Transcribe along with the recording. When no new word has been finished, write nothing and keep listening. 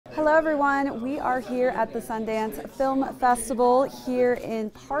Hello everyone, we are here at the Sundance Film Festival here in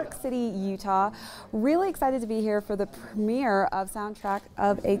Park City, Utah. Really excited to be here for the premiere of soundtrack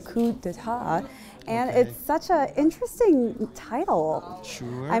of a Coup d'Etat. And it's such an interesting title.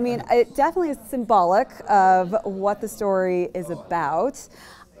 Sure. I mean, it definitely is symbolic of what the story is about.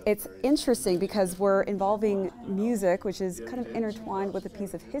 It's interesting because we're involving music, which is kind of intertwined with a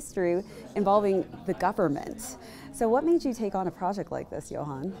piece of history involving the government. So what made you take on a project like this,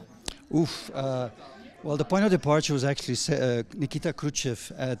 Johan? Well, the point of departure was actually Nikita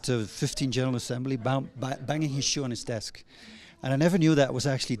Khrushchev at the 15th General Assembly banging his shoe on his desk. And I never knew that was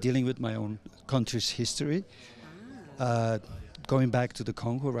actually dealing with my own country's history, going back to the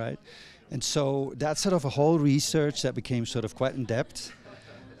Congo, right? And so that's sort of a whole research that became sort of quite in depth.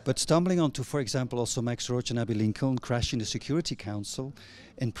 But stumbling onto, for example, also Max Roach and Abbie Lincoln crashing the Security Council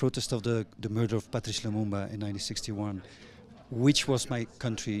in protest of the murder of Patrice Lumumba in 1961, which was my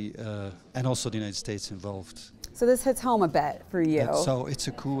country and also the United States involved. So this hits home a bit for you. So it's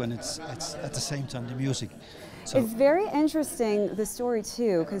a coup, and it's at the same time the music. So it's very interesting, the story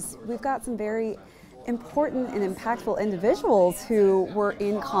too, because we've got some very important and impactful individuals who were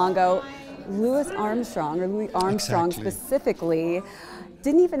in Congo. Louis Armstrong specifically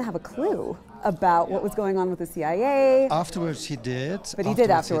didn't even have a clue about what was going on with the CIA. Afterwards he did. But he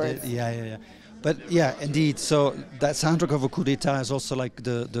did afterwards. Yeah. But yeah, indeed. So that soundtrack of a coup d'etat is also like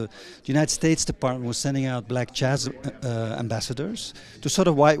the United States Department was sending out black jazz ambassadors to sort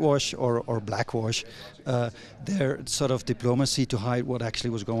of whitewash or blackwash their sort of diplomacy to hide what actually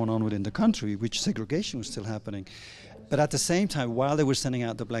was going on within the country, which segregation was still happening. But at the same time, while they were sending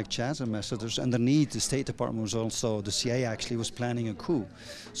out the black jazz ambassadors, underneath the State Department was also, the CIA actually was planning a coup.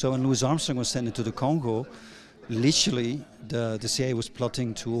 So when Louis Armstrong was sent into the Congo, literally the CIA was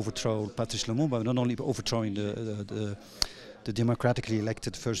plotting to overthrow Patrice Lumumba, not only overthrowing the democratically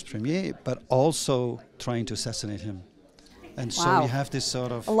elected first premier, but also trying to assassinate him. And wow. So you have this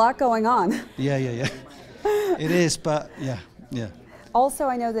sort of... a lot going on. Yeah. It is, but yeah. Also,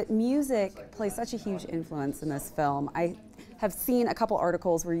 I know that music plays such a huge influence in this film. I have seen a couple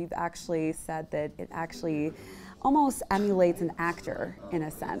articles where you've actually said that it actually almost emulates an actor in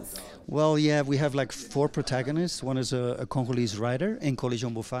a sense. Well, yeah, we have like 4 protagonists. One is a Congolese writer, Nkoli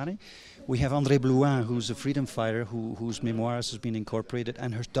Jean-Bofani. We have André Blouin, who's a freedom fighter whose memoirs has been incorporated,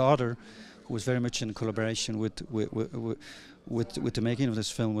 and her daughter, who was very much in collaboration with the making of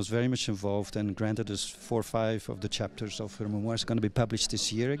this film, was very much involved and granted us 4 or 5 of the chapters of her memoirs going to be published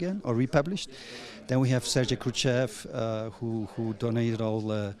this year again, or republished. Then we have Sergei Khrushchev, who donated all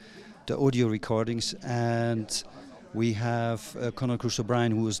the audio recordings, and we have Conor Cruz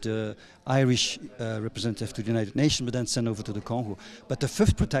O'Brien, who was the Irish representative to the United Nations, but then sent over to the Congo. But the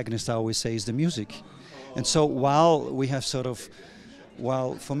 5th protagonist, I always say, is the music. And so while we have sort of,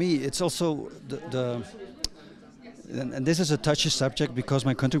 well, for me, it's also and this is a touchy subject because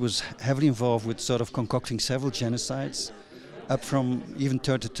my country was heavily involved with sort of concocting several genocides, up from even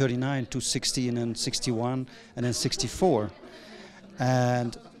 39 to 60 and then 61 and then 64.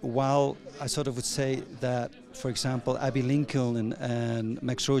 And while I sort of would say that, for example, Abbie Lincoln and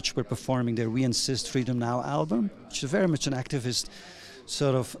Max Roach were performing their We Insist Freedom Now album, which is very much an activist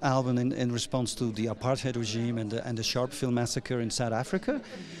sort of album in response to the apartheid regime and the Sharpeville massacre in South Africa.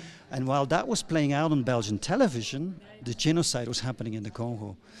 And while that was playing out on Belgian television, the genocide was happening in the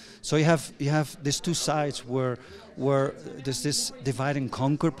Congo. So you have these 2 sides where there's this divide and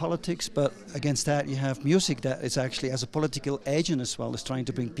conquer politics, but against that you have music that is actually as a political agent as well as trying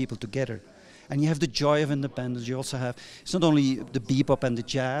to bring people together. And you have the joy of independence. You also have, it's not only the bebop and the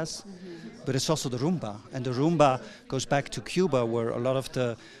jazz, but it's also the rumba. And the rumba goes back to Cuba, where a lot of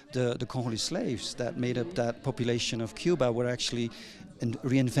the Congolese slaves that made up that population of Cuba were actually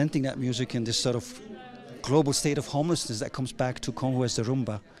reinventing that music in this sort of global state of homelessness that comes back to Congo as the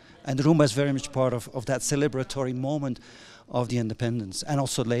rumba. And the rumba is very much part of that celebratory moment of the independence. And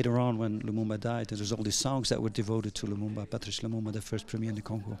also later on when Lumumba died, there's all these songs that were devoted to Lumumba, Patrice Lumumba, the first premier in the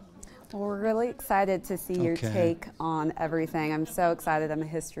Congo. Well, we're really excited to see your take on everything. I'm so excited. I'm a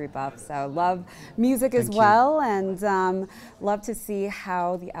history buff, so love music as well, and love to see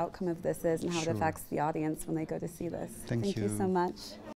how the outcome of this is and how it affects the audience when they go to see this. Thank you so much.